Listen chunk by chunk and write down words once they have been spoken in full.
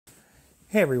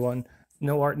Hey everyone,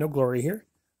 No Art, No Glory here.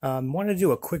 Wanted to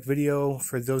do a quick video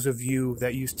for those of you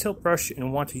that use Tilt Brush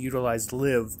and want to utilize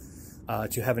LIV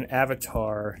to have an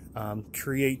avatar,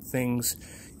 create things,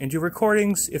 and do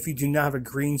recordings if you do not have a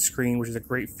green screen, which is a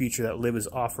great feature that LIV is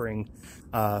offering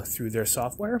through their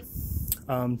software.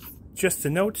 Just to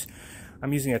note,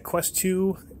 I'm using a Quest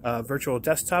 2 virtual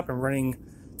desktop and running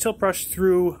Tilt Brush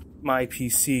through my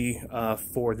PC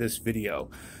for this video.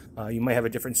 You might have a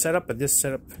different setup, but this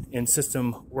setup and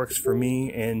system works for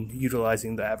me in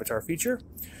utilizing the avatar feature.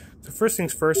 So first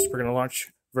things first, we're going to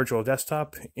launch virtual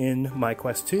desktop in my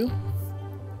Quest 2.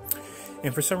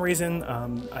 And for some reason,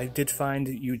 I did find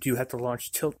that you do have to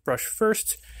launch Tilt Brush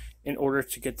first in order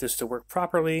to get this to work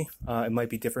properly. It might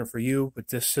be different for you, but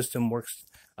this system works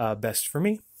best for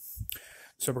me.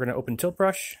 So we're going to open Tilt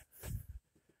Brush.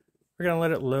 We're going to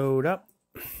let it load up.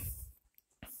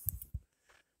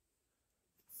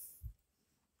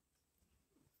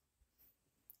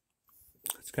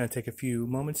 It's going to take a few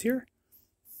moments here.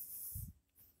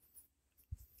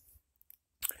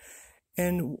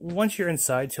 And once you're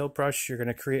inside Tilt Brush, you're going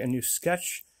to create a new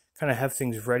sketch, kind of have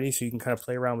things ready so you can kind of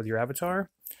play around with your avatar.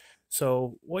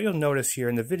 So what you'll notice here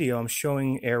in the video, I'm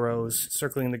showing arrows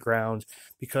circling the ground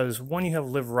because when you have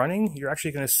LIV running, you're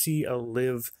actually going to see a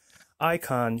LIV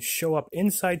icon show up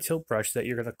inside Tilt Brush that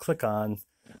you're going to click on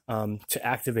to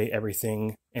activate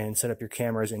everything and set up your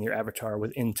cameras and your avatar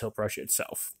within Tilt Brush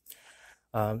itself.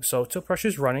 So Tilt Brush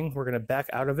is running. We're going to back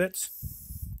out of it,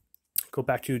 go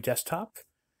back to desktop,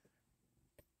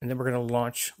 and then we're going to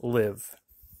launch LIV.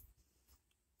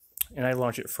 And I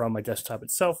launch it from my desktop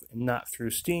itself and not through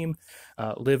Steam.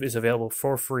 LIV is available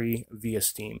for free via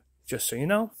Steam, just so you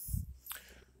know.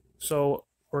 So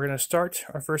we're going to start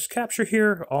our first capture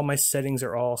here. All my settings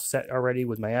are all set already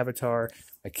with my avatar,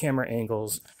 my camera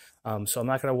angles. So I'm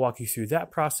not going to walk you through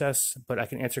that process, but I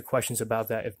can answer questions about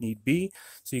that if need be.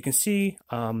 So you can see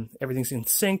everything's in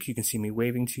sync. You can see me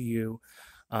waving to you.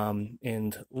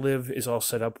 And LIV is all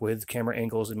set up with camera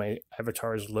angles and my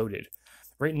avatar is loaded.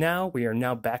 Right now, we are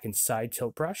now back inside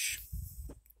Tilt Brush.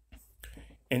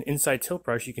 And inside Tilt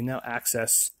Brush, you can now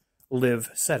access LIV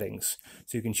settings.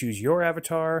 So you can choose your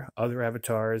avatar, other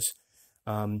avatars.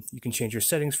 You can change your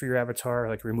settings for your avatar,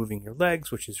 like removing your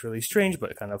legs, which is really strange,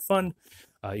 but kind of fun.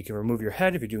 You can remove your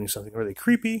head if you're doing something really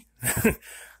creepy.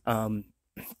 And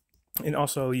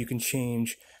also you can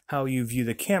change how you view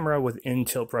the camera within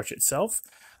Tilt Brush itself.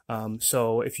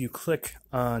 So if you click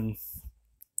on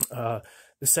the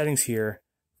settings here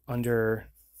under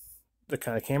the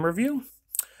kind of camera view,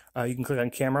 you can click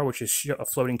on camera, which is a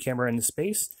floating camera in the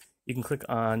space. You can click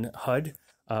on HUD,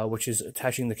 which is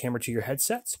attaching the camera to your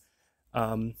headset.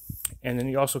 And then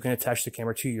you also can attach the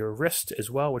camera to your wrist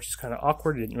as well, which is kind of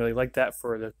awkward. I didn't really like that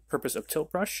for the purpose of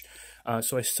Tilt Brush.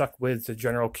 So I stuck with the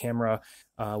general camera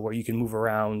where you can move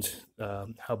around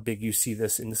how big you see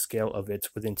this in the scale of it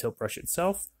within Tilt Brush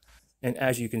itself. And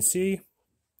as you can see,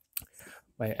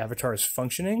 my avatar is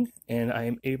functioning and I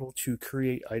am able to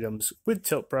create items with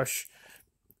Tilt Brush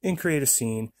and create a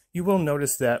scene. You will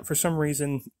notice that for some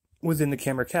reason within the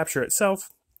camera capture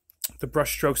itself, the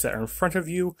brush strokes that are in front of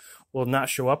you will not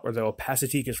show up, or the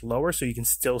opacity gets lower so you can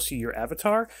still see your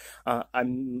avatar.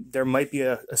 There might be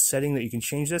a setting that you can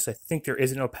change this. I think there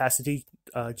is an opacity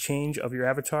change of your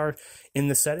avatar in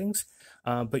the settings,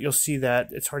 but you'll see that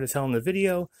it's hard to tell in the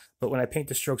video, but when I paint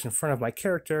the strokes in front of my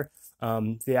character,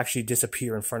 they actually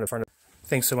disappear in front of.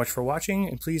 Thanks so much for watching,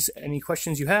 and please, any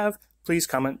questions you have, please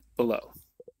comment below.